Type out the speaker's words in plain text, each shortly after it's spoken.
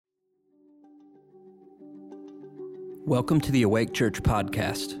Welcome to the Awake Church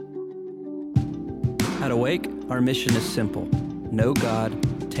podcast. At Awake, our mission is simple: know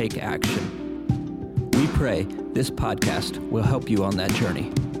God, take action. We pray this podcast will help you on that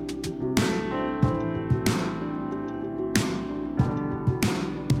journey.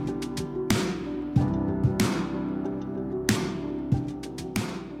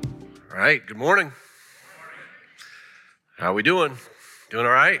 All right, good morning. How are we doing? Doing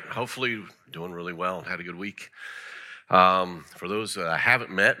all right? Hopefully doing really well. Had a good week. For those I haven't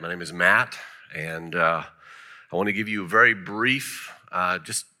met, my name is Matt, and I want to give you a very brief,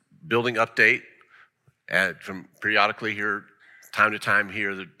 just building update from periodically here, time to time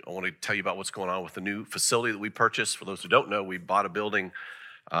here. I want to tell you about what's going on with the new facility that we purchased. For those who don't know, we bought a building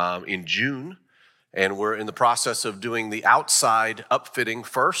in June, and we're in the process of doing the outside upfitting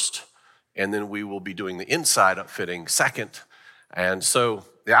first, and then we will be doing the inside upfitting second. And so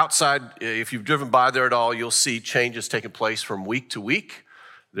the outside, if you've driven by there at all, you'll see changes taking place from week to week.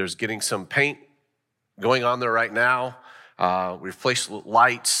 There's getting some paint going on there right now. We've replaced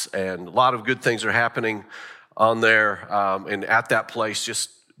lights, and a lot of good things are happening on there and at that place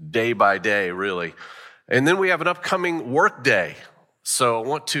just day by day, really. And then we have an upcoming work day. So I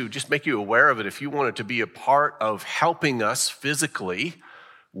want to just make you aware of it. If you wanted to be a part of helping us physically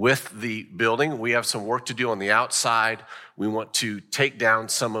with the building, we have some work to do on the outside. We want to take down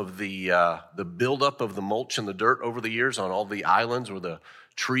some of the buildup of the mulch and the dirt over the years on all the islands where the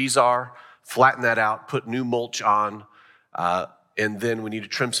trees are, flatten that out, put new mulch on, and then we need to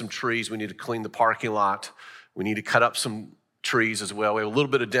trim some trees. We need to clean the parking lot. We need to cut up some trees as well. We have a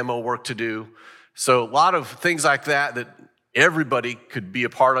little bit of demo work to do. So a lot of things like that everybody could be a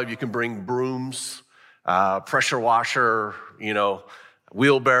part of. You can bring brooms, pressure washer,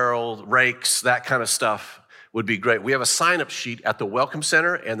 wheelbarrow, rakes, that kind of stuff would be great. We have a sign-up sheet at the Welcome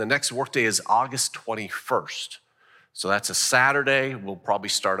Center, and the next workday is August 21st. So that's a Saturday. We'll probably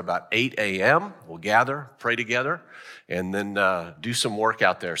start about 8 a.m. We'll gather, pray together, and then do some work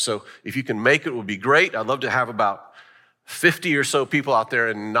out there. So if you can make it, it would be great. I'd love to have about 50 or so people out there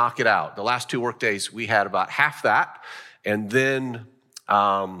and knock it out. The last two workdays, we had about half that, and then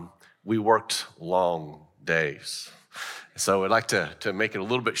we worked long days. So I'd like to make it a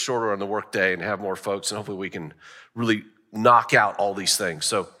little bit shorter on the work day and have more folks, and hopefully we can really knock out all these things.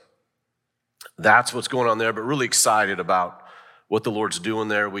 So that's what's going on there, but really excited about what the Lord's doing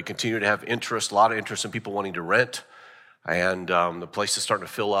there. We continue to have interest, a lot of interest in people wanting to rent, and the place is starting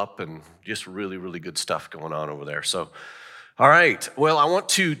to fill up, and just really, really good stuff going on over there. So, all right. Well, I want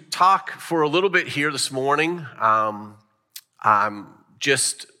to talk for a little bit here this morning. I'm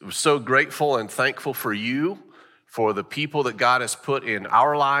just so grateful and thankful for you, for the people that God has put in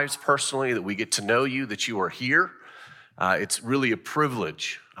our lives personally, that we get to know you, that you are here. It's really a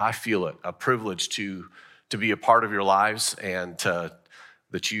privilege. I feel it, a privilege to be a part of your lives, and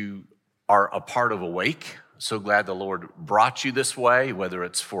that you are a part of Awake. So glad the Lord brought you this way, whether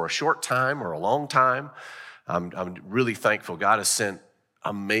it's for a short time or a long time. I'm really thankful. God has sent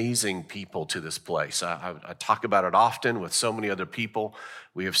amazing people to this place. I talk about it often with so many other people.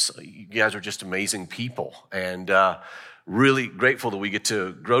 You guys are just amazing people, and really grateful that we get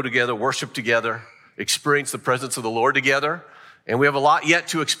to grow together, worship together, experience the presence of the Lord together, and we have a lot yet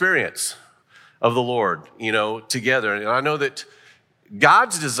to experience of the Lord, together. And I know that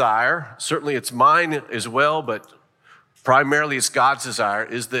God's desire, certainly it's mine as well, but primarily it's God's desire,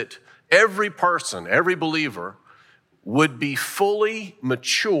 is that every person, every believer would be fully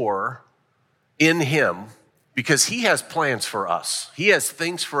mature in Him, because He has plans for us. He has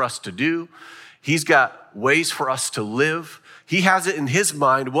things for us to do. He's got ways for us to live. He has it in His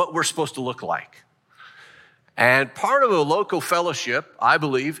mind what we're supposed to look like. And part of a local fellowship, I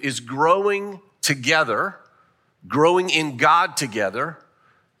believe, is growing together, growing in God together,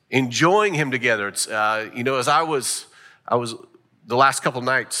 enjoying Him together. It's, as I was the last couple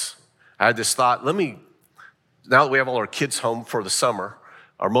nights, I had this thought, now that we have all our kids home for the summer,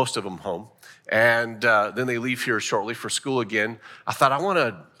 or most of them home, and then they leave here shortly for school again, I thought,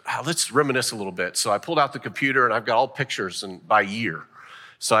 let's reminisce a little bit. So I pulled out the computer, and I've got all pictures by year.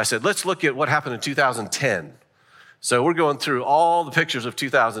 So I said, let's look at what happened in 2010. So we're going through all the pictures of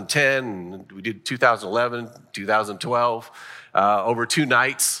 2010, and we did 2011, 2012, over 2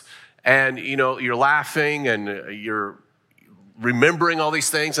 nights. And, you're laughing, and you're remembering all these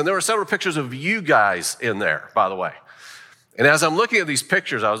things. And there were several pictures of you guys in there, by the way. And as I'm looking at these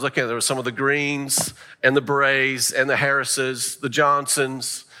pictures, there were some of the Greens and the Brays and the Harrises, the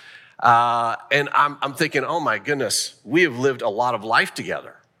Johnsons. And I'm thinking, oh my goodness, we have lived a lot of life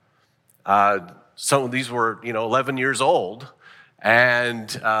together. Some of these were, 11 years old. And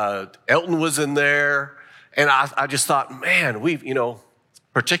Elton was in there. And I just thought, man,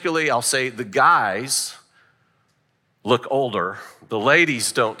 particularly I'll say the guys look older. The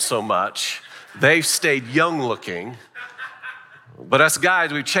ladies don't so much. They've stayed young looking. But us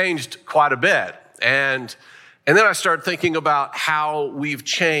guys, we've changed quite a bit. And then I started thinking about how we've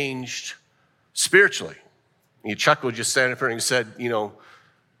changed spiritually. Chuck was just standing up here and he said,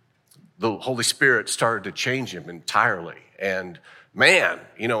 the Holy Spirit started to change him entirely. And man,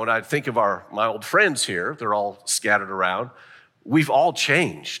 when I think of my old friends here, they're all scattered around. We've all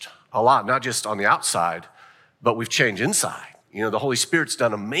changed a lot, not just on the outside, but we've changed inside. The Holy Spirit's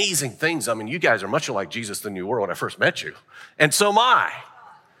done amazing things. I mean, you guys are much like Jesus than you were when I first met you. And so am I,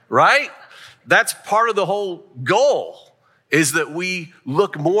 right? That's part of the whole goal, is that we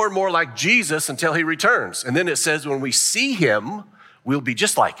look more and more like Jesus until he returns. And then it says when we see him, we'll be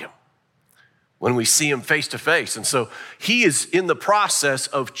just like him. When we see him face to face. And so he is in the process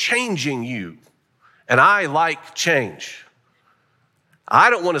of changing you. And I like change. I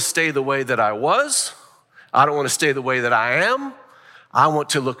don't want to stay the way that I was. I don't want to stay the way that I am. I want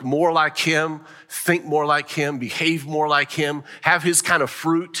to look more like him, think more like him, behave more like him, have his kind of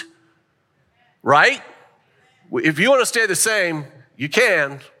fruit, right? If you want to stay the same, you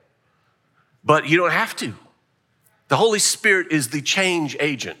can, but you don't have to. The Holy Spirit is the change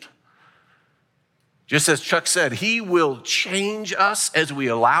agent. Just as Chuck said, he will change us as we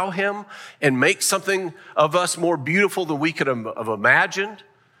allow him and make something of us more beautiful than we could have imagined,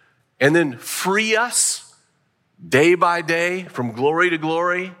 and then free us day by day from glory to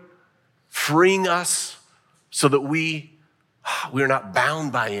glory, freeing us so that we're not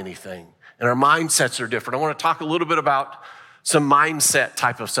bound by anything. And our mindsets are different. I want to talk a little bit about some mindset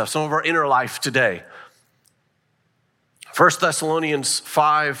type of stuff, some of our inner life today. 1 Thessalonians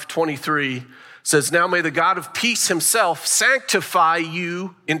 5:23 says, now may the God of peace himself sanctify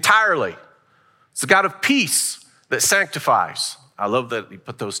you entirely. It's the God of peace that sanctifies. I love that he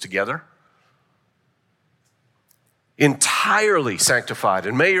put those together. Entirely sanctified.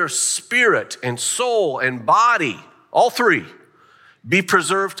 And may your spirit and soul and body, all three, be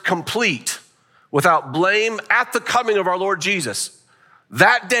preserved complete, without blame at the coming of our Lord Jesus.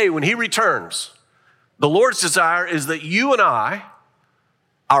 That day when he returns, the Lord's desire is that you and I,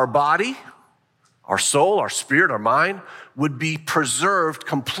 our body, our soul, our spirit, our mind, would be preserved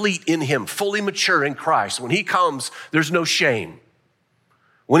complete in him, fully mature in Christ. When he comes, there's no shame.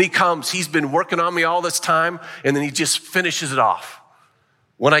 When he comes, he's been working on me all this time, and then he just finishes it off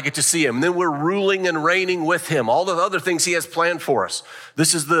when I get to see him. And then we're ruling and reigning with him, all the other things he has planned for us.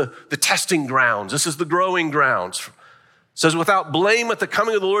 This is the testing grounds. This is the growing grounds. It says, without blame at the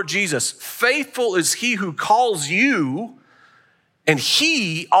coming of the Lord Jesus, faithful is he who calls you, and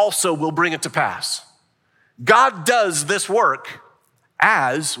he also will bring it to pass. God does this work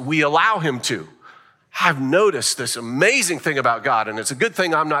as we allow him to. I've noticed this amazing thing about God, and it's a good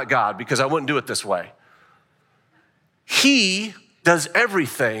thing I'm not God because I wouldn't do it this way. He does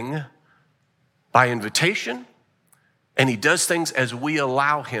everything by invitation, and he does things as we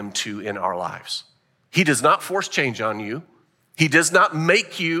allow him to in our lives. He does not force change on you. He does not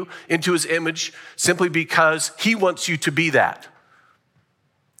make you into his image simply because he wants you to be that.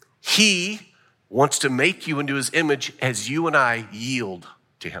 He wants to make you into his image as you and I yield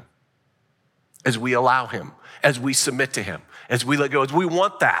to him, as we allow him, as we submit to him, as we let go, as we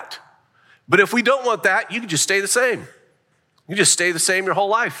want that. But if we don't want that, you can just stay the same. You just stay the same your whole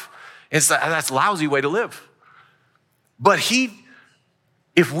life. That's a lousy way to live. But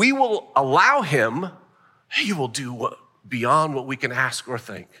if we will allow him, he will do beyond what we can ask or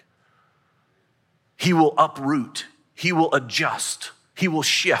think. He will uproot. He will adjust. He will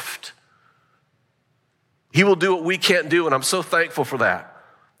shift. He will do what we can't do, and I'm so thankful for that.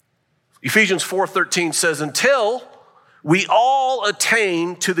 Ephesians 4:13 says, until we all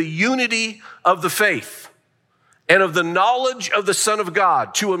attain to the unity of the faith and of the knowledge of the Son of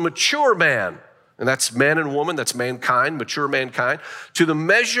God, to a mature man, and that's man and woman, that's mankind, mature mankind, to the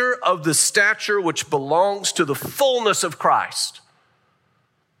measure of the stature which belongs to the fullness of Christ.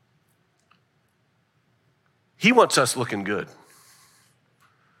 He wants us looking good.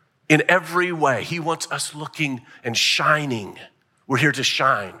 In every way, he wants us looking and shining. We're here to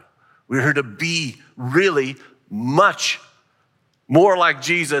shine. We're here to be really much more like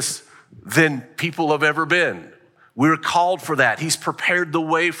Jesus than people have ever been. We're called for that. He's prepared the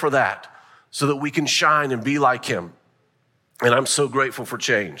way for that so that we can shine and be like him. And I'm so grateful for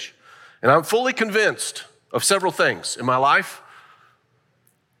change. And I'm fully convinced of several things in my life.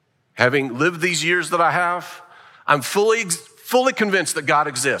 Having lived these years that I have, I'm fully convinced that God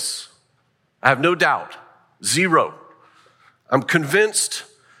exists. I have no doubt, zero. I'm convinced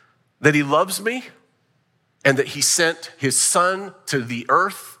that he loves me, and that he sent his son to the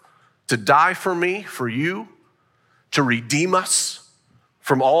earth to die for me, for you, to redeem us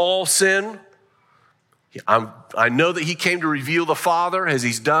from all sin. I know that he came to reveal the Father as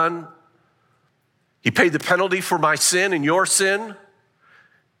he's done. He paid the penalty for my sin and your sin.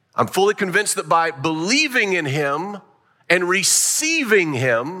 I'm fully convinced that by believing in him and receiving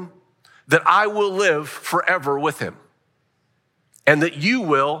him, that I will live forever with him. And that you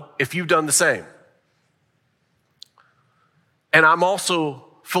will if you've done the same. And I'm also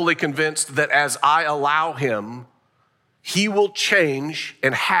fully convinced that as I allow him, he will change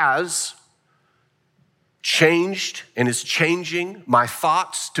and has changed and is changing my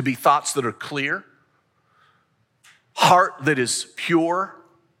thoughts to be thoughts that are clear, heart that is pure,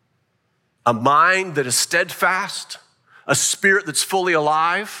 a mind that is steadfast, a spirit that's fully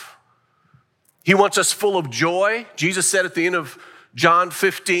alive. He wants us full of joy. Jesus said at the end of John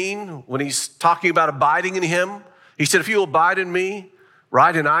 15, when he's talking about abiding in him, he said, if you abide in me,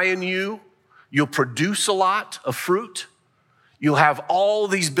 right, and I in you, you'll produce a lot of fruit. You'll have all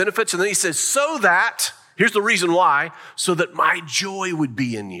these benefits. And then he says, so that, here's the reason why, so that my joy would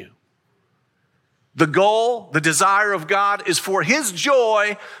be in you. The goal, the desire of God is for his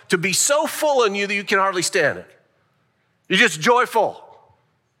joy to be so full in you that you can hardly stand it. You're just joyful.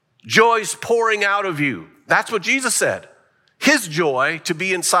 Joy's pouring out of you. That's what Jesus said. His joy to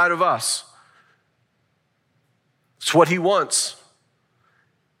be inside of us. It's what he wants.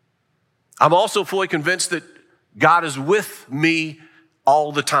 I'm also fully convinced that God is with me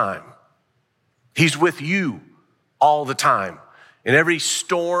all the time. He's with you all the time. In every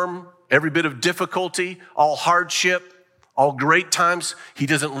storm, every bit of difficulty, all hardship, all great times, he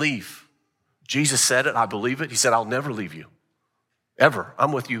doesn't leave. Jesus said it, I believe it. He said, I'll never leave you, ever.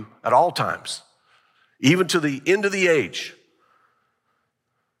 I'm with you at all times, even to the end of the age.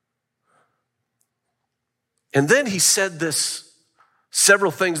 And then he said this,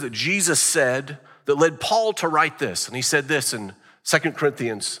 several things that Jesus said that led Paul to write this. And he said this in 2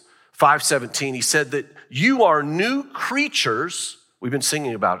 Corinthians 5:17. He said that you are new creatures. We've been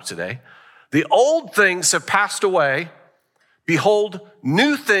singing about it today. The old things have passed away. Behold,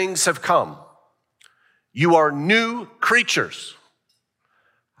 new things have come. You are new creatures.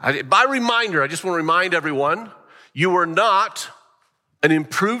 By reminder, I just want to remind everyone, you are not an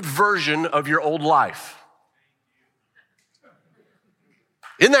improved version of your old life.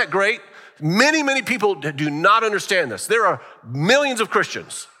 Isn't that great? Many, many people do not understand this. There are millions of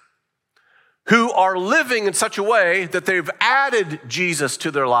Christians who are living in such a way that they've added Jesus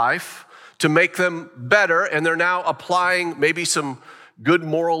to their life to make them better, and they're now applying maybe some good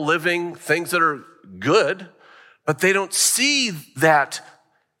moral living, things that are good, but they don't see that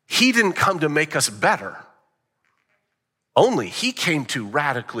he didn't come to make us better. Only he came to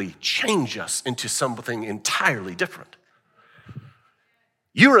radically change us into something entirely different.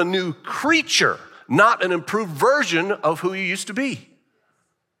 You're a new creature, not an improved version of who you used to be.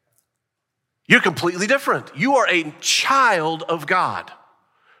 You're completely different. You are a child of God,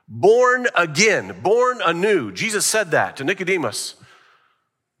 born again, born anew. Jesus said that to Nicodemus.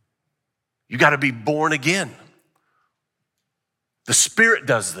 You got to be born again. The Spirit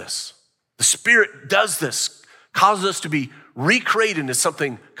does this. The Spirit does this, causes us to be recreated into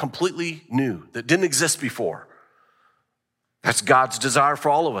something completely new that didn't exist before. That's God's desire for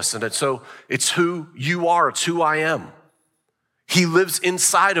all of us. And so it's who you are. It's who I am. He lives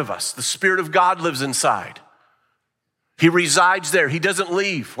inside of us. The Spirit of God lives inside. He resides there. He doesn't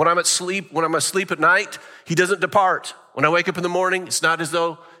leave. When I'm asleep at night, he doesn't depart. When I wake up in the morning, it's not as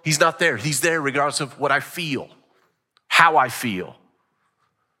though he's not there. He's there regardless of what I feel, how I feel,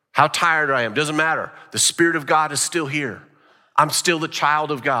 how tired I am. Doesn't matter. The Spirit of God is still here. I'm still the child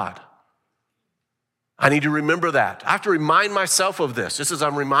of God. I need to remember that. I have to remind myself of this, just as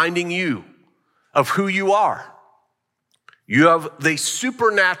I'm reminding you of who you are. You have the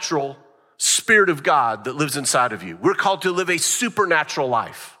supernatural Spirit of God that lives inside of you. We're called to live a supernatural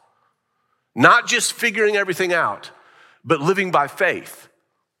life, not just figuring everything out, but living by faith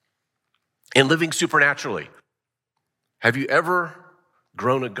and living supernaturally. Have you ever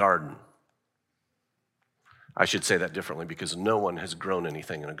grown a garden? I should say that differently because no one has grown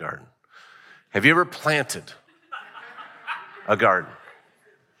anything in a garden. Have you ever planted a garden?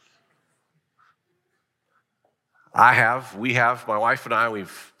 I have. We have. My wife and I,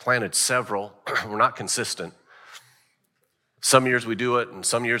 we've planted several. We're not consistent. Some years we do it, and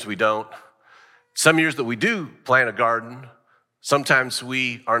some years we don't. Some years that we do plant a garden, sometimes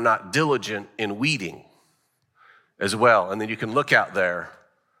we are not diligent in weeding as well. And then you can look out there,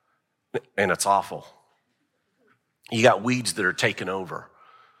 and it's awful. You got weeds that are taking over.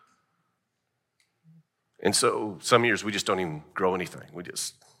 And so some years we just don't even grow anything. We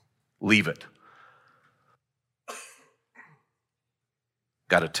just leave it.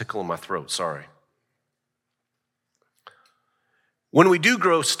 Got a tickle in my throat, sorry. When we do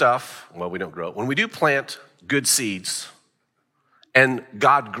grow stuff, well, we don't grow it. When we do plant good seeds and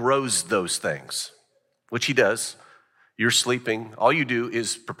God grows those things, which he does, you're sleeping. All you do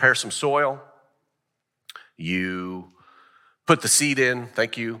is prepare some soil. You put the seed in,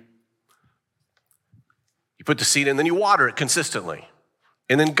 thank you. You put the seed in, then you water it consistently.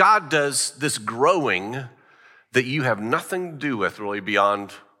 And then God does this growing that you have nothing to do with really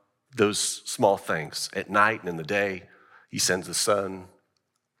beyond those small things. At night and in the day, he sends the sun.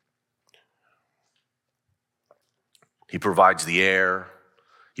 He provides the air.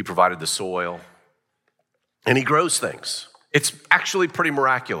 He provided the soil. And he grows things. It's actually pretty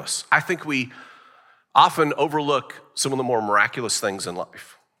miraculous. I think we often overlook some of the more miraculous things in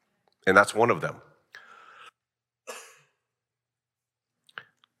life. And that's one of them.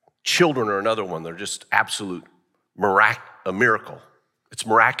 Children are another one. They're just absolute a miracle. It's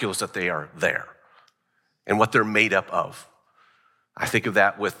miraculous that they are there and what they're made up of. I think of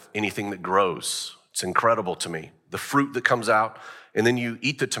that with anything that grows. It's incredible to me. The fruit that comes out, and then you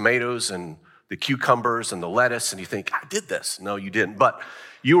eat the tomatoes and the cucumbers and the lettuce, and you think, I did this. No, you didn't. But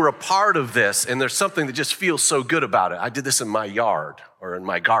you were a part of this, and there's something that just feels so good about it. I did this in my yard or in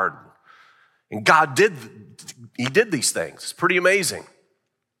my garden. And God did these things. It's pretty amazing.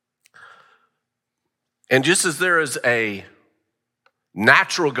 And just as there is a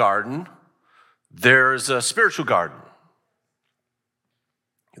natural garden, there's a spiritual garden.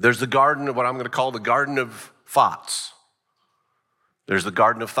 There's the garden of what I'm going to call the garden of thoughts. There's the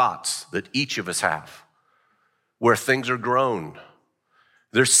garden of thoughts that each of us have, where things are grown.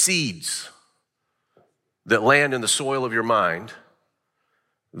 There's seeds that land in the soil of your mind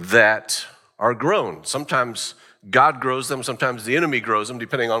that are grown. Sometimes God grows them, sometimes the enemy grows them,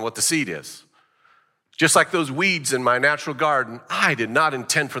 depending on what the seed is. Just like those weeds in my natural garden, I did not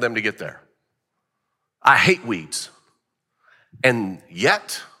intend for them to get there. I hate weeds. And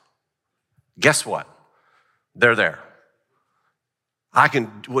yet, guess what? They're there. I can,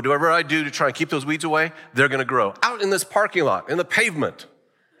 whatever I do to try and keep those weeds away, they're going to grow. Out in this parking lot, in the pavement,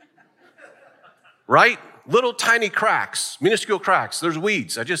 right? Little tiny cracks, minuscule cracks. There's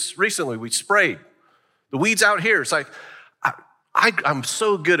weeds. Recently, we sprayed. The weeds out here, it's like, I'm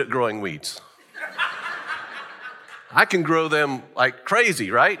so good at growing weeds. I can grow them like crazy,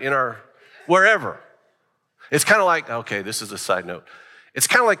 right? Wherever. It's kind of like, okay, this is a side note. It's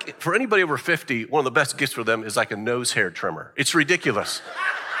kind of like, for anybody over 50, one of the best gifts for them is like a nose hair trimmer. It's ridiculous.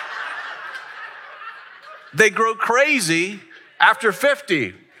 They grow crazy after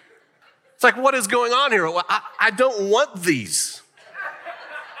 50. It's like, what is going on here? Well, I don't want these.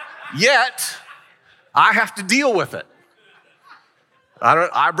 Yet, I have to deal with it.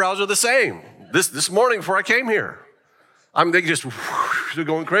 Eyebrows are the same. This morning before I came here, they just, they're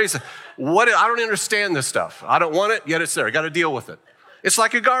going crazy. I don't understand this stuff. I don't want it, yet it's there. I got to deal with it. It's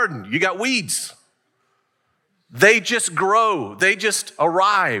like a garden. You got weeds. They just grow. They just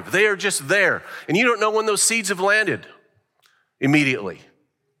arrive. They are just there. And you don't know when those seeds have landed immediately.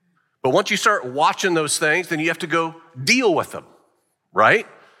 But once you start watching those things, then you have to go deal with them, right?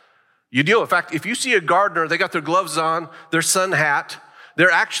 You deal. In fact, if you see a gardener, they got their gloves on, their sun hat,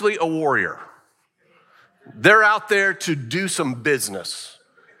 they're actually a warrior. They're out there to do some business.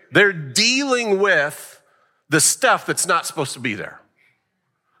 They're dealing with the stuff that's not supposed to be there.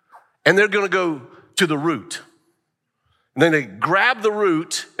 And they're going to go to the root. And then they grab the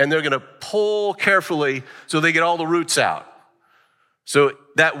root and they're going to pull carefully so they get all the roots out. So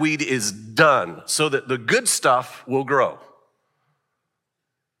that weed is done so that the good stuff will grow.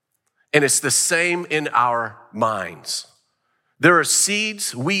 And it's the same in our minds. There are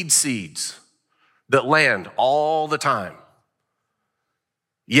seeds, weed seeds, that land all the time.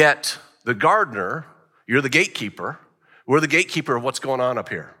 Yet the gardener, you're the gatekeeper, we're the gatekeeper of what's going on up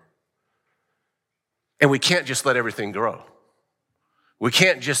here. And we can't just let everything grow. We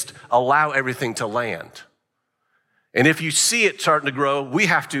can't just allow everything to land. And if you see it starting to grow, we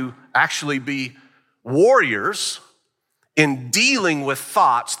have to actually be warriors in dealing with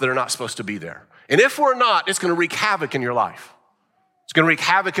thoughts that are not supposed to be there. And if we're not, it's going to wreak havoc in your life. It's going to wreak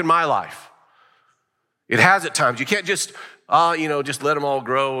havoc in my life. It has at times. You can't just let them all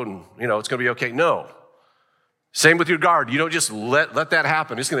grow and, it's going to be okay. No. Same with your garden. You don't just let that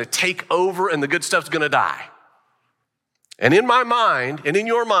happen. It's going to take over and the good stuff's going to die. And in my mind and in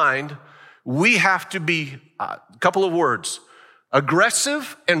your mind, we have to be, a couple of words,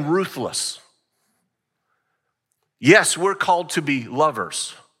 aggressive and ruthless. Yes, we're called to be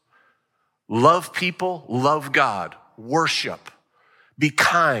lovers. love people, love God, worship, be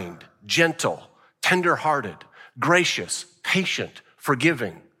kind, gentle, tender-hearted, gracious, patient,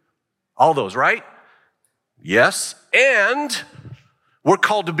 forgiving. All those, right? Yes. And we're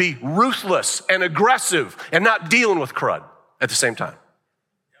called to be ruthless and aggressive and not dealing with crud at the same time.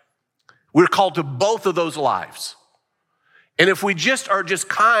 We're called to both of those lives. And if we are just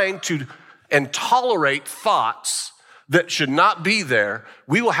kind to and tolerate thoughts that should not be there,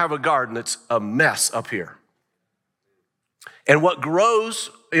 we will have a garden that's a mess up here. And what grows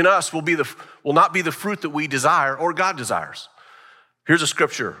in us will not be the fruit that we desire or God desires. Here's a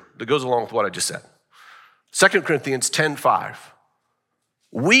scripture that goes along with what I just said. 2 Corinthians 10:5.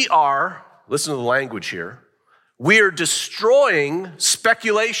 We are, listen to the language here, we are destroying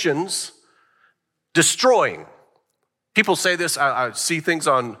speculations, destroying. People say this, I see things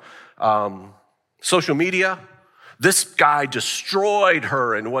on social media. This guy destroyed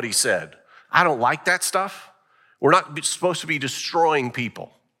her in what he said. I don't like that stuff. We're not supposed to be destroying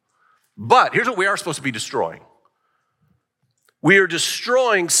people. But here's what we are supposed to be destroying. We are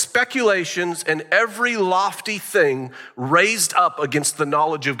destroying speculations and every lofty thing raised up against the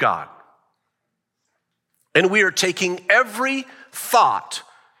knowledge of God. And we are taking every thought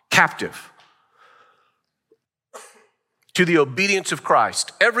captive to the obedience of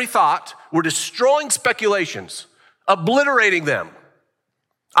Christ. Every thought, we're destroying speculations, obliterating them.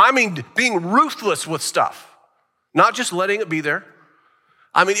 I mean, being ruthless with stuff, not just letting it be there.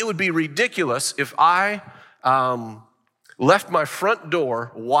 I mean, it would be ridiculous if I left my front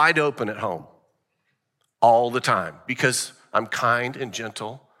door wide open at home all the time because I'm kind and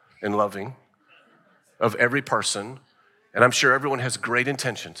gentle and loving of every person, and I'm sure everyone has great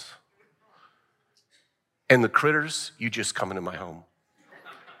intentions. And the critters, you just come into my home.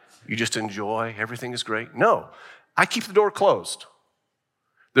 You just enjoy, everything is great. No, I keep the door closed.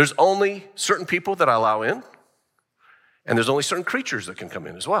 There's only certain people that I allow in, and there's only certain creatures that can come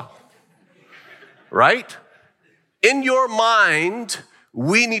in as well. Right? In your mind,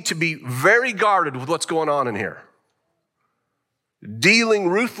 we need to be very guarded with what's going on in here. Dealing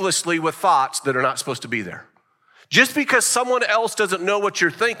ruthlessly with thoughts that are not supposed to be there. Just because someone else doesn't know what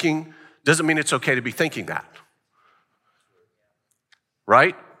you're thinking doesn't mean it's okay to be thinking that.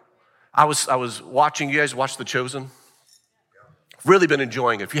 Right? I was watching, you guys watch The Chosen? Really been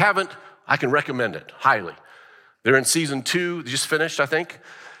enjoying it. If you haven't, I can recommend it highly. They're in season 2, they just finished, I think.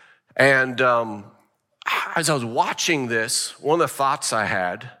 And as I was watching this, one of the thoughts I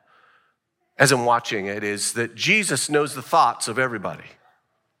had as I'm watching it is that Jesus knows the thoughts of everybody.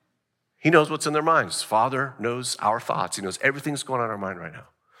 He knows what's in their minds. Father knows our thoughts. He knows everything that's going on in our mind right now.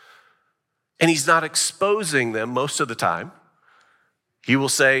 And he's not exposing them most of the time. He will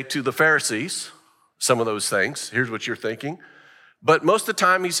say to the Pharisees some of those things. Here's what you're thinking. But most of the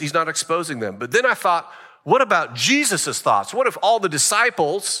time, he's not exposing them. But then I thought, what about Jesus' thoughts? What if all the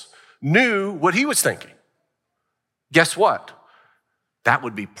disciples knew what he was thinking? Guess what? That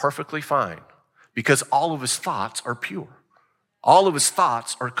would be perfectly fine because all of his thoughts are pure. All of his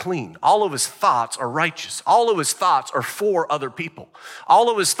thoughts are clean. All of his thoughts are righteous. All of his thoughts are for other people.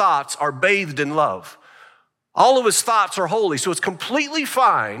 All of his thoughts are bathed in love. All of his thoughts are holy. So it's completely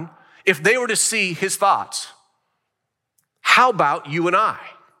fine if they were to see his thoughts. How about you and I?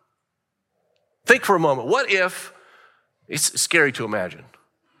 Think for a moment. What if, it's scary to imagine,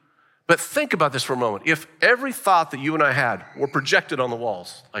 but think about this for a moment. If every thought that you and I had were projected on the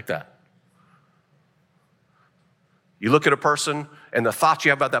walls like that. You look at a person and the thoughts you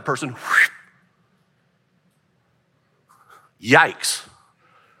have about that person, yikes.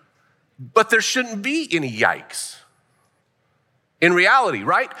 But there shouldn't be any yikes. In reality,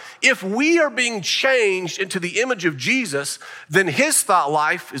 right? If we are being changed into the image of Jesus, then his thought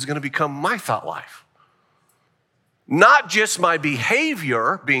life is going to become my thought life. Not just my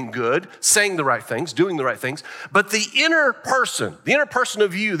behavior being good, saying the right things, doing the right things, but the inner person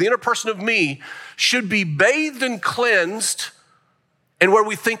of you, the inner person of me should be bathed and cleansed and where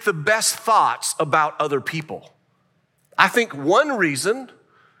we think the best thoughts about other people. I think one reason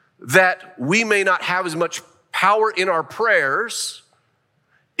that we may not have as much power in our prayers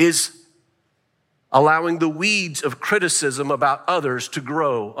is allowing the weeds of criticism about others to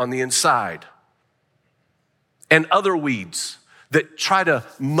grow on the inside. And other weeds that try to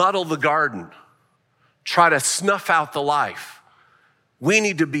muddle the garden, try to snuff out the life. We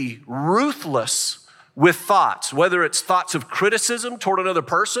need to be ruthless with thoughts, whether it's thoughts of criticism toward another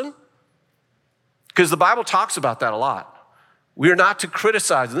person, because the Bible talks about that a lot. We are not to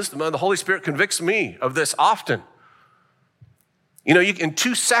criticize. The Holy Spirit convicts me of this often. You know, in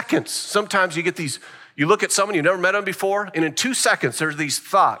 2 seconds, sometimes you get these You look at someone, you've never met them before, and in 2 seconds, there's these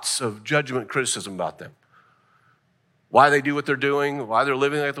thoughts of judgment, criticism about them. Why they do what they're doing, why they're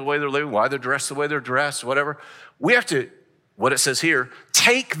living like the way they're living, why they're dressed the way they're dressed, whatever. We have to, what it says here,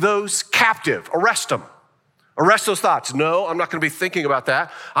 take those captive, arrest them. Arrest those thoughts. No, I'm not going to be thinking about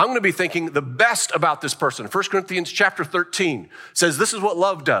that. I'm going to be thinking the best about this person. 1 Corinthians chapter 13 says this is what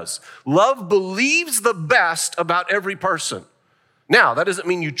love does. Love believes the best about every person. Now, that doesn't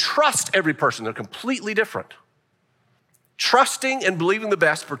mean you trust every person. They're completely different. Trusting and believing the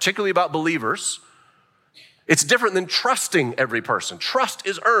best, particularly about believers, it's different than trusting every person. Trust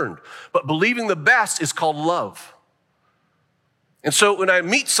is earned, but believing the best is called love. And so when I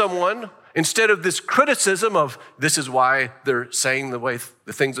meet someone, instead of this criticism of this is why they're saying the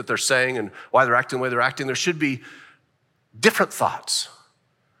things that they're saying and why they're acting the way they're acting, there should be different thoughts.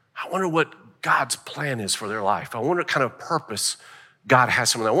 I wonder what God's plan is for their life. I wonder what kind of purpose God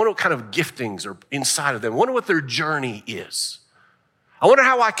has for them. I wonder what kind of giftings are inside of them. I wonder what their journey is. I wonder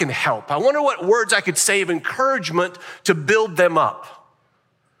how I can help. I wonder what words I could say of encouragement to build them up.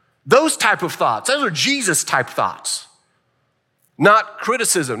 Those type of thoughts, those are Jesus type thoughts, not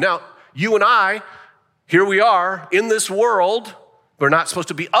criticism. Now, you and I, here we are in this world. We're not supposed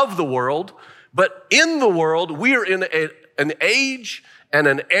to be of the world, but in the world, we are in an age and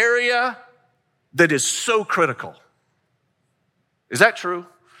an area that is so critical. Is that true?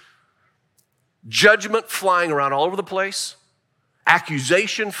 Judgment flying around all over the place.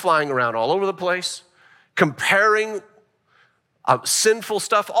 Accusation flying around all over the place. Comparing sinful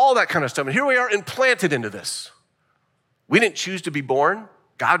stuff, all that kind of stuff. And here we are implanted into this. We didn't choose to be born.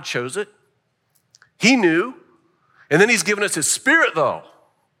 God chose it. He knew. And then he's given us his Spirit, though,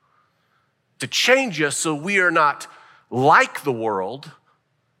 to change us so we are not like the world,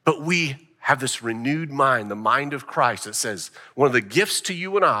 but we have this renewed mind, the mind of Christ. That says one of the gifts to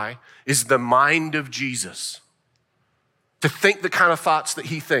you and I is the mind of Jesus. To think the kind of thoughts that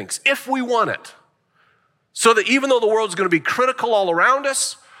he thinks, if we want it. So that even though the world's going to be critical all around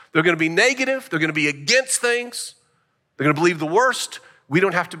us, they're going to be negative, they're going to be against things, they're going to believe the worst, we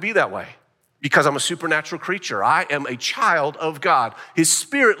don't have to be that way. Because I'm a supernatural creature. I am a child of God. His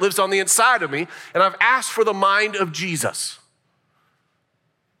Spirit lives on the inside of me, and I've asked for the mind of Jesus.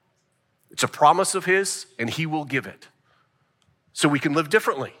 It's a promise of his, and he will give it. So we can live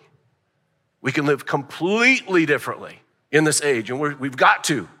differently. We can live completely differently in this age, and we've got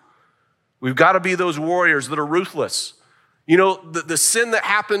to. We've got to be those warriors that are ruthless. You know, the sin that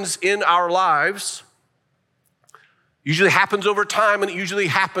happens in our lives usually happens over time, and it usually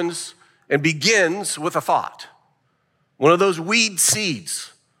happens and begins with a thought. One of those weed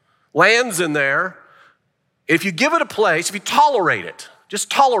seeds lands in there. If you give it a place, if you tolerate it, just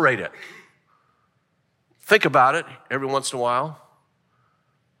tolerate it. Think about it every once in a while.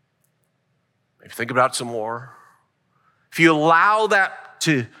 Maybe think about it some more. If you allow that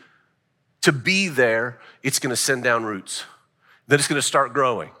to be there, it's going to send down roots. Then it's going to start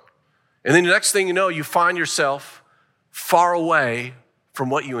growing. And then the next thing you know, you find yourself far away from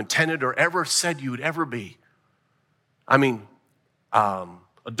what you intended or ever said you would ever be. I mean,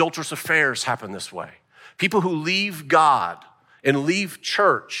 adulterous affairs happen this way. People who leave God and leave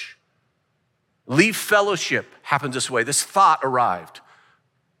church, leave fellowship happens this way. This thought arrived.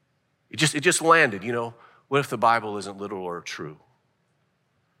 It just landed, you know. What if the Bible isn't literal or true?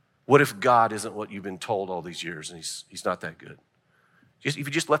 What if God isn't what you've been told all these years and he's not that good? If you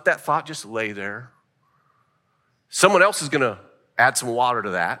just let that thought just lay there, someone else is going to add some water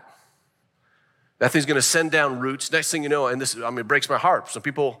to that. That thing's going to send down roots. Next thing you know, and it breaks my heart. Some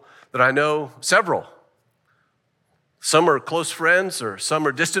people that I know, several. Some are close friends or some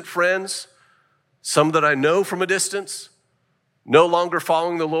are distant friends. Some that I know from a distance, no longer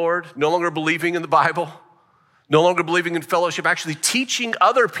following the Lord, no longer believing in the Bible, no longer believing in fellowship, actually teaching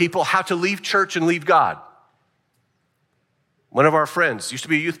other people how to leave church and leave God. One of our friends used to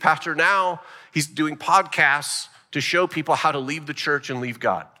be a youth pastor. Now he's doing podcasts to show people how to leave the church and leave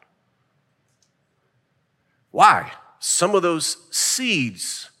God. Why? Some of those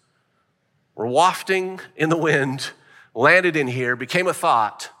seeds were wafting in the wind, landed in here, became a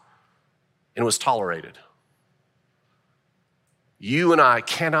thought, and was tolerated. You and I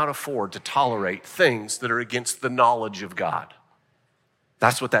cannot afford to tolerate things that are against the knowledge of God.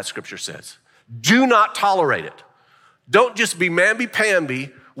 That's what that scripture says. Do not tolerate it. Don't just be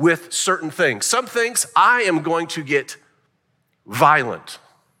mamby-pamby with certain things. Some things I am going to get violent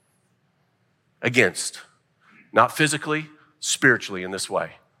against. Not physically, spiritually in this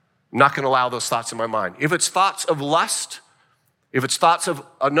way. I'm not going to allow those thoughts in my mind. If it's thoughts of lust, if it's thoughts of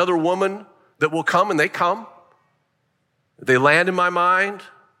another woman that will come, and they come, they land in my mind,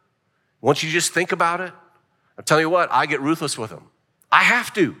 Once you just think about it, I'm telling you what, I get ruthless with them. I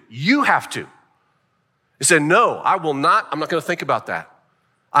have to. You have to. He said, no, I will not. I'm not going to think about that.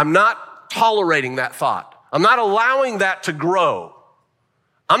 I'm not tolerating that thought. I'm not allowing that to grow.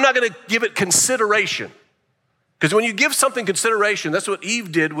 I'm not going to give it consideration. Because when you give something consideration, that's what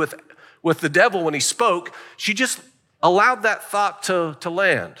Eve did with the devil when he spoke. She just allowed that thought to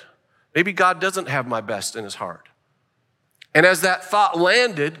land. Maybe God doesn't have my best in his heart. And as that thought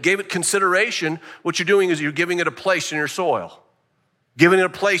landed, gave it consideration, what you're doing is you're giving it a place in your soil, giving it a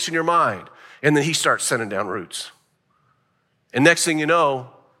place in your mind. And then he starts sending down roots. And next thing you know,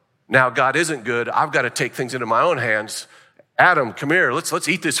 now God isn't good. I've got to take things into my own hands. Adam, come here. Let's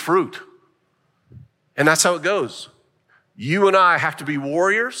eat this fruit. And that's how it goes. You and I have to be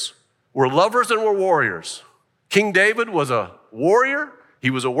warriors. We're lovers and we're warriors. King David was a warrior. He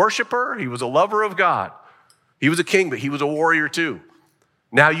was a worshiper. He was a lover of God. He was a king, but he was a warrior too.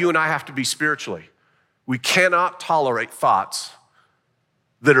 Now you and I have to be spiritually. We cannot tolerate thoughts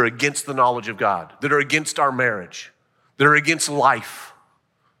that are against the knowledge of God, that are against our marriage, that are against life.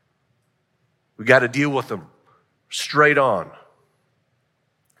 We got to deal with them straight on.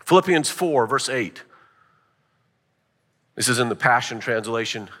 Philippians 4, verse 8. This is in the Passion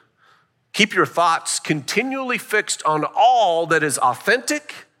Translation. Keep your thoughts continually fixed on all that is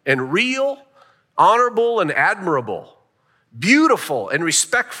authentic and real, honorable and admirable, beautiful and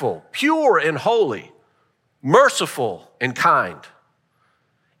respectful, pure and holy, merciful and kind.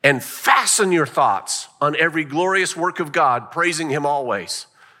 And fasten your thoughts on every glorious work of God, praising him always.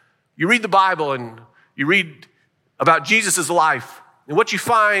 You read the Bible and you read about Jesus' life, and what you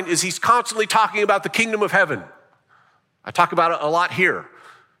find is he's constantly talking about the kingdom of heaven. I talk about it a lot here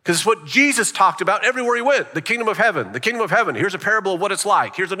because it's what Jesus talked about everywhere he went, the kingdom of heaven, the kingdom of heaven. Here's a parable of what it's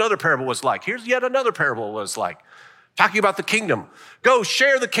like. Here's another parable of what it's like. Here's yet another parable of what it's like. Talking about the kingdom. Go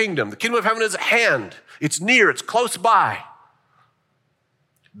share the kingdom. The kingdom of heaven is at hand. It's near. It's close by.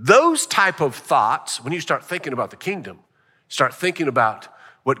 Those type of thoughts, when you start thinking about the kingdom, start thinking about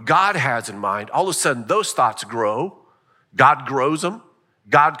what God has in mind, all of a sudden those thoughts grow. God grows them.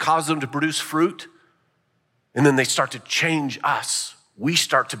 God causes them to produce fruit. And then they start to change us. We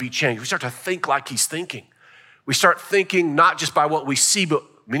start to be changed. We start to think like he's thinking. We start thinking not just by what we see, but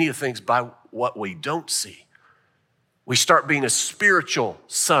many of the things by what we don't see. We start being a spiritual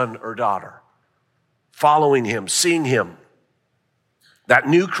son or daughter, following him, seeing him. That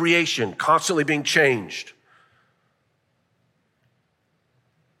new creation constantly being changed.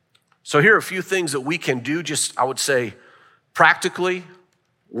 So here are a few things that we can do, just I would say practically.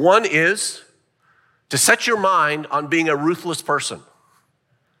 One is to set your mind on being a ruthless person.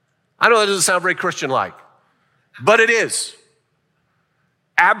 I know that doesn't sound very Christian-like, but it is.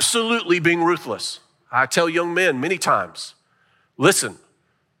 Absolutely being ruthless. I tell young men many times, listen,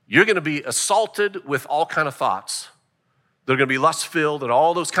 you're going to be assaulted with all kind of thoughts. They're going to be lust-filled and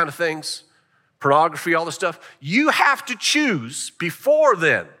all those kind of things, pornography, all this stuff. You have to choose before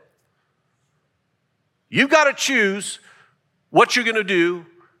then. You've got to choose what you're going to do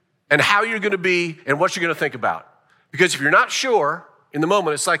and how you're going to be and what you're going to think about. Because if you're not sure in the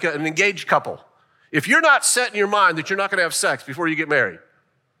moment, it's like an engaged couple. If you're not set in your mind that you're not going to have sex before you get married,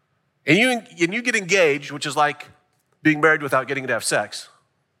 and you get engaged, which is like being married without getting to have sex,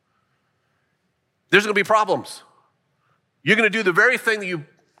 there's going to be problems. You're going to do the very thing that you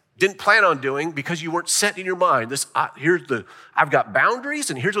didn't plan on doing because you weren't set in your mind. I've got boundaries,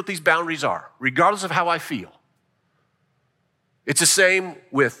 and here's what these boundaries are, regardless of how I feel. It's the same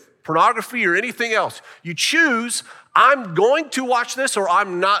with pornography or anything else. You choose, I'm going to watch this or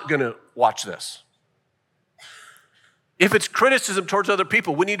I'm not going to watch this. If it's criticism towards other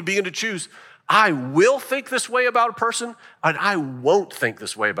people, we need to begin to choose, I will think this way about a person and I won't think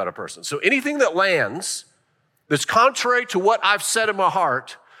this way about a person. So anything that lands that's contrary to what I've said in my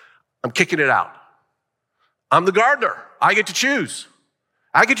heart, I'm kicking it out. I'm the gardener. I get to choose.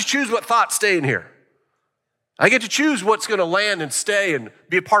 I get to choose what thoughts stay in here. I get to choose what's going to land and stay and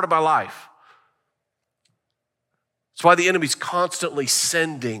be a part of my life. That's why the enemy's constantly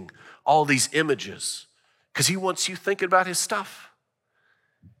sending all these images, because he wants you thinking about his stuff.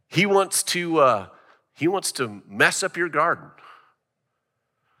 He wants to mess up your garden.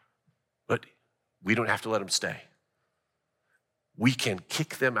 But we don't have to let him stay. We can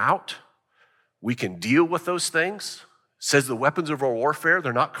kick them out. We can deal with those things. It says the weapons of our warfare,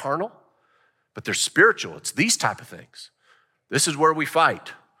 they're not carnal, but they're spiritual. It's these type of things. This is where we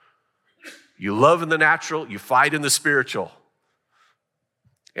fight. You love in the natural, you fight in the spiritual.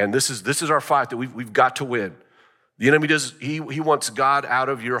 And this is our fight that we've got to win. The enemy he wants God out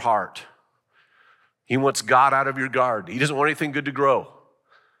of your heart. He wants God out of your garden. He doesn't want anything good to grow.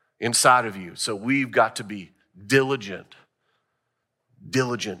 inside of you. So we've got to be diligent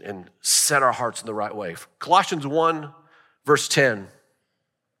and set our hearts in the right way. Colossians 1, verse 10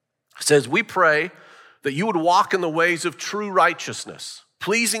 says, we pray that you would walk in the ways of true righteousness,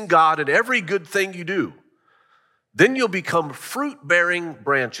 pleasing God in every good thing you do. Then you'll become fruit-bearing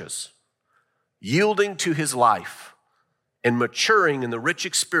branches, yielding to his life and maturing in the rich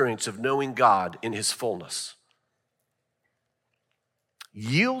experience of knowing God in his fullness.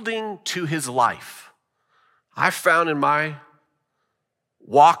 Yielding to his life. I've found in my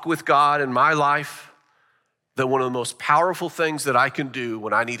walk with God in my life that one of the most powerful things that I can do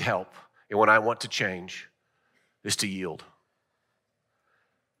when I need help and when I want to change is to yield.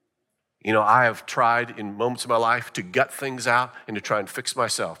 You know, I have tried in moments of my life to gut things out and to try and fix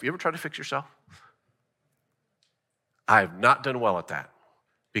myself. You ever try to fix yourself? I have not done well at that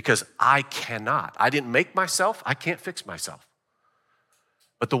because I cannot. I didn't make myself. I can't fix myself.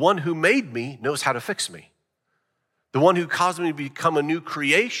 But the one who made me knows how to fix me. The one who caused me to become a new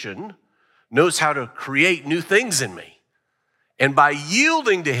creation knows how to create new things in me. And by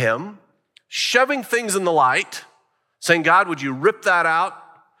yielding to him, shoving things in the light, saying, God, would you rip that out?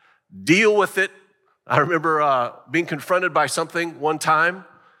 Deal with it. I remember being confronted by something one time.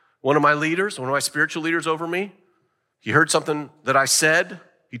 One of my leaders, one of my spiritual leaders over me, he heard something that I said.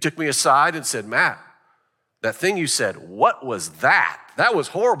 He took me aside and said, Matt, that thing you said, what was that? That was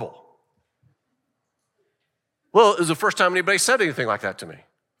horrible. Well, it was the first time anybody said anything like that to me.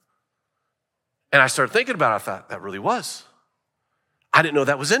 And I started thinking about it. I thought, that really was. I didn't know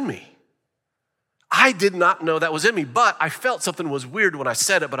that was in me. I did not know that was in me, but I felt something was weird when I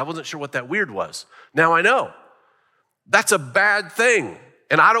said it, but I wasn't sure what that weird was. Now I know. That's a bad thing,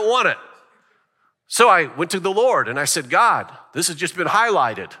 and I don't want it. So I went to the Lord, and I said, God, this has just been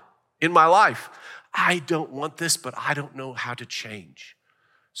highlighted in my life. I don't want this, but I don't know how to change.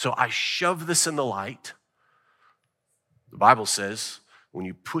 So I shove this in the light. The Bible says, when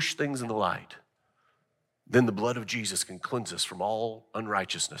you push things in the light, then the blood of Jesus can cleanse us from all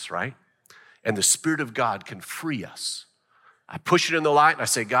unrighteousness, right? And the Spirit of God can free us. I push it in the light and I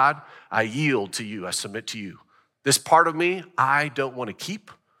say, God, I yield to you. I submit to you. This part of me, I don't want to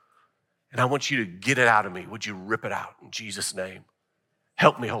keep, and I want you to get it out of me. Would you rip it out in Jesus' name?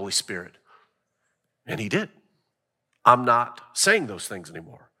 Help me, Holy Spirit. And he did. I'm not saying those things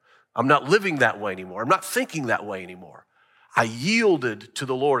anymore. I'm not living that way anymore. I'm not thinking that way anymore. I yielded to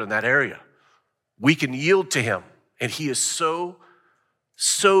the Lord in that area. We can yield to him, and he is so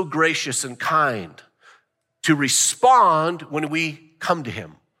gracious and kind to respond when we come to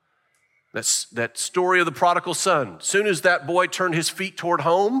him. That's that story of the prodigal son. As soon as that boy turned his feet toward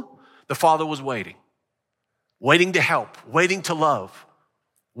home, the father was waiting to help, waiting to love,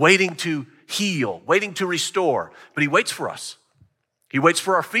 waiting to heal, waiting to restore. But he waits for us. He waits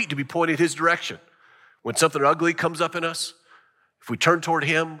for our feet to be pointed his direction. When something ugly comes up in us, if we turn toward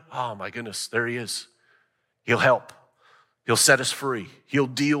him, oh my goodness, there he is. He'll help. He'll set us free. He'll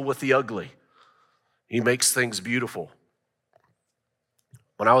deal with the ugly. He makes things beautiful.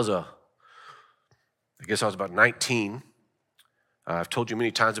 When I was about 19, I've told you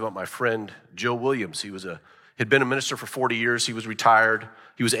many times about my friend Joe Williams. He'd been a minister for 40 years. He was retired.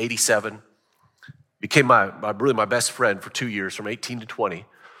 He was 87. Became my best friend for 2 years, from 18 to 20.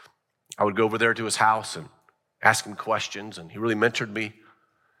 I would go over there to his house and ask him questions, and he really mentored me.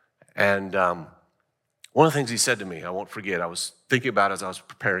 And one of the things he said to me, I won't forget, I was thinking about it as I was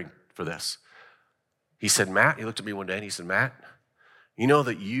preparing for this. He said, Matt, he looked at me one day and he said, Matt, you know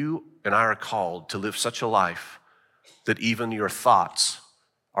that you and I are called to live such a life that even your thoughts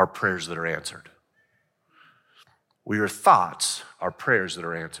are prayers that are answered. Well, your thoughts are prayers that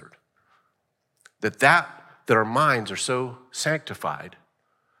are answered. That our minds are so sanctified,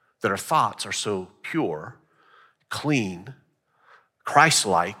 that our thoughts are so pure, clean,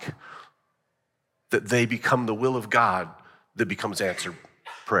 Christ-like, that they become the will of God that becomes answered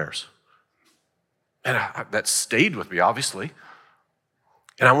prayers. And that stayed with me, obviously.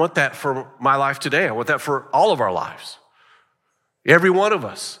 And I want that for my life today. I want that for all of our lives. Every one of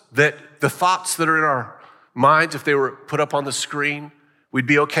us, that the thoughts that are in our minds, if they were put up on the screen, we'd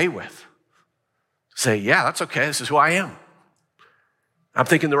be okay with. Say, yeah, that's okay. This is who I am. I'm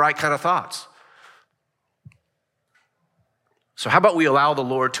thinking the right kind of thoughts. So how about we allow the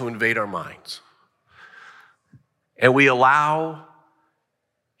Lord to invade our minds? And we allow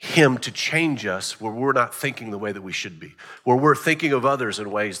him to change us where we're not thinking the way that we should be, where we're thinking of others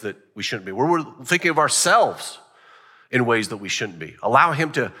in ways that we shouldn't be, where we're thinking of ourselves in ways that we shouldn't be. Allow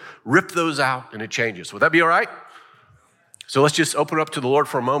him to rip those out and it changes. Would that be all right? So let's just open up to the Lord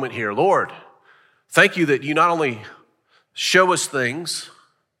for a moment here. Lord, thank you that you not only show us things,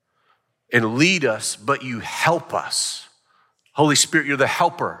 and lead us, but you help us. Holy Spirit, you're the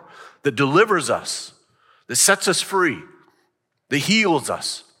helper that delivers us, that sets us free, that heals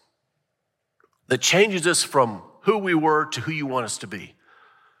us, that changes us from who we were to who you want us to be.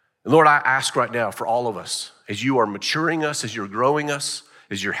 And Lord, I ask right now for all of us, as you are maturing us, as you're growing us,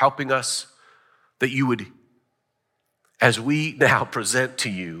 as you're helping us, that you would, as we now present to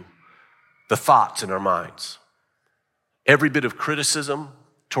you the thoughts in our minds, every bit of criticism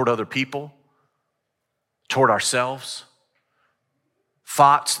toward other people, toward ourselves,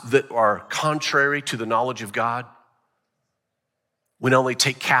 thoughts that are contrary to the knowledge of God, we not only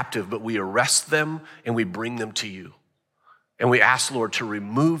take captive, but we arrest them and we bring them to you. And we ask, Lord, to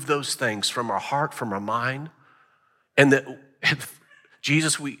remove those things from our heart, from our mind. And that,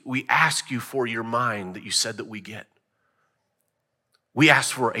 Jesus, we ask you for your mind that you said that we get. We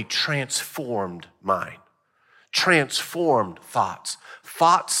ask for a transformed mind, transformed thoughts,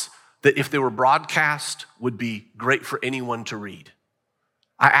 thoughts that if they were broadcast would be great for anyone to read.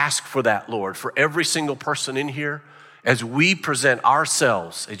 I ask for that, Lord, for every single person in here, as we present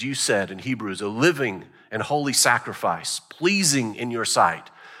ourselves, as you said in Hebrews, a living and holy sacrifice, pleasing in your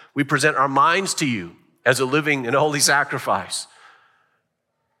sight. We present our minds to you as a living and holy sacrifice.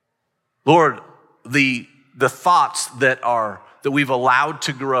 Lord, the thoughts that we've allowed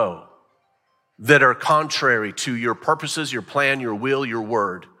to grow, that are contrary to your purposes, your plan, your will, your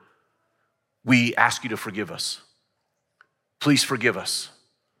word, we ask you to forgive us. Please forgive us.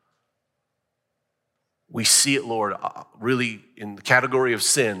 We see it, Lord, really in the category of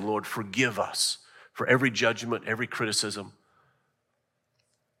sin. Lord, forgive us for every judgment, every criticism.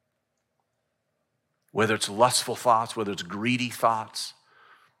 Whether it's lustful thoughts, whether it's greedy thoughts,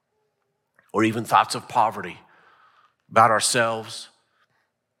 or even thoughts of poverty about ourselves.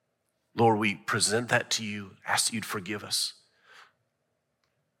 Lord, we present that to you, ask that you'd forgive us,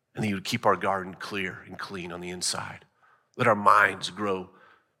 and that you would keep our garden clear and clean on the inside. Let our minds grow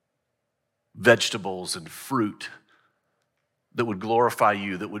vegetables and fruit that would glorify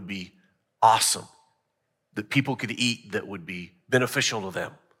you, that would be awesome, that people could eat, that would be beneficial to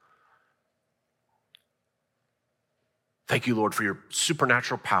them. Thank you, Lord, for your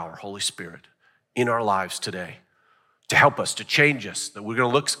supernatural power, Holy Spirit, in our lives today to help us, to change us, that we're going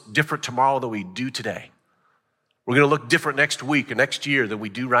to look different tomorrow than we do today. We're going to look different next week and next year than we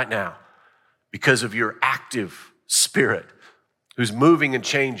do right now because of your active Spirit who's moving and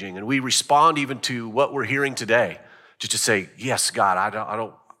changing. And we respond even to what we're hearing today, just to say, yes, God,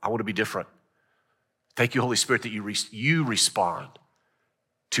 I want to be different. Thank you, Holy Spirit, that you respond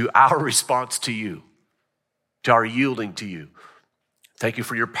to our response to you, to our yielding to you. Thank you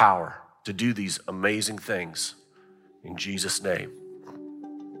for your power to do these amazing things. In Jesus' name,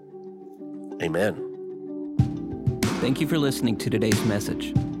 amen. Thank you for listening to today's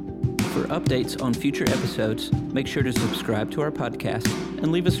message. For updates on future episodes, make sure to subscribe to our podcast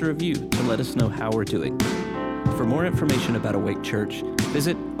and leave us a review to let us know how we're doing. For more information about Awake Church,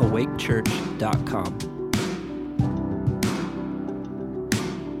 visit awakechurch.com.